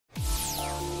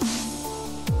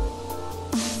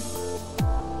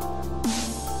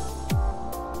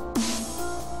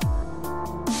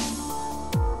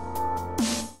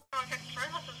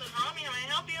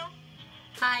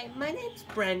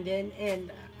Brenden,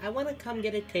 and I want to come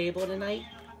get a table tonight.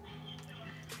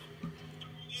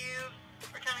 You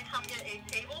are trying to come get a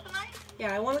table tonight?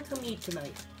 Yeah, I want to come eat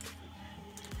tonight.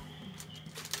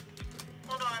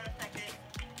 Hold on a second.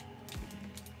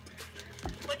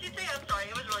 What'd you say? I'm sorry,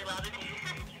 it was really loud in here.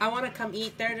 I want to come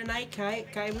eat there tonight. Can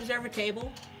I reserve a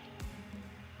table?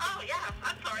 Oh, yeah.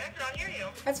 I'm sorry, I could not hear you.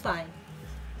 That's fine.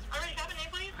 Alright, have a name,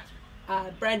 please?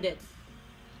 Brenden.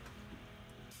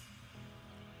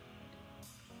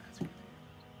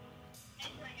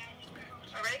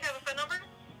 Alright, have a phone number?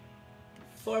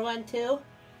 412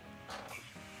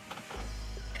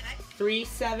 Okay.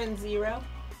 370 Okay.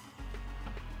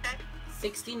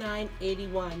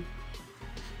 6981.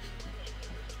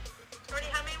 Already,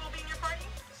 how many will be in your party?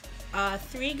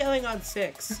 3 going on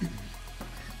 6. The 6?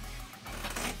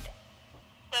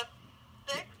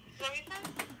 Is that what you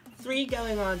said? 3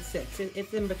 going on 6.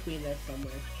 It's in between there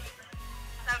somewhere.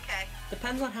 Okay.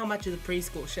 Depends on how much of the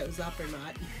preschool shows up or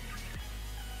not.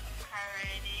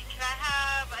 Alrighty. Can I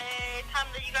have a time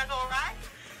that you guys will arrive?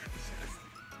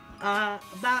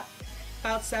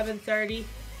 About 7:30.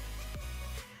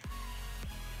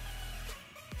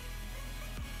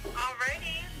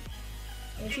 Alrighty.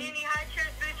 Do you need any high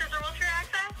chairs, boosters, or wheelchair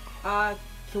access?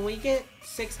 Can we get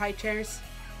 6 high chairs?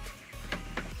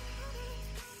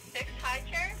 6 high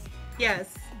chairs?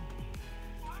 Yes.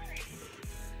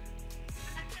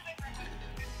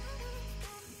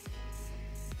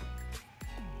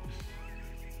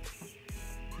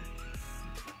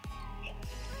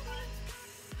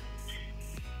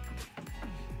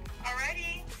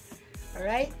 Alrighty.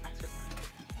 Alright?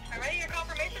 Alrighty, your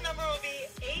confirmation number will be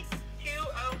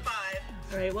 8205.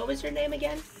 Alright, what was your name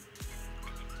again?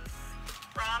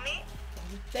 Rami?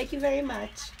 Thank you very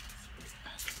much.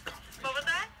 What was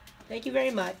that? Thank you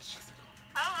very much.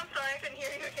 Oh, I'm sorry, I couldn't hear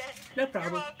you again. No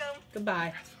problem. You're welcome.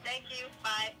 Goodbye. Thank you.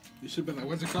 Bye. You should have been like,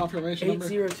 what's the confirmation number?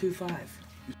 8025.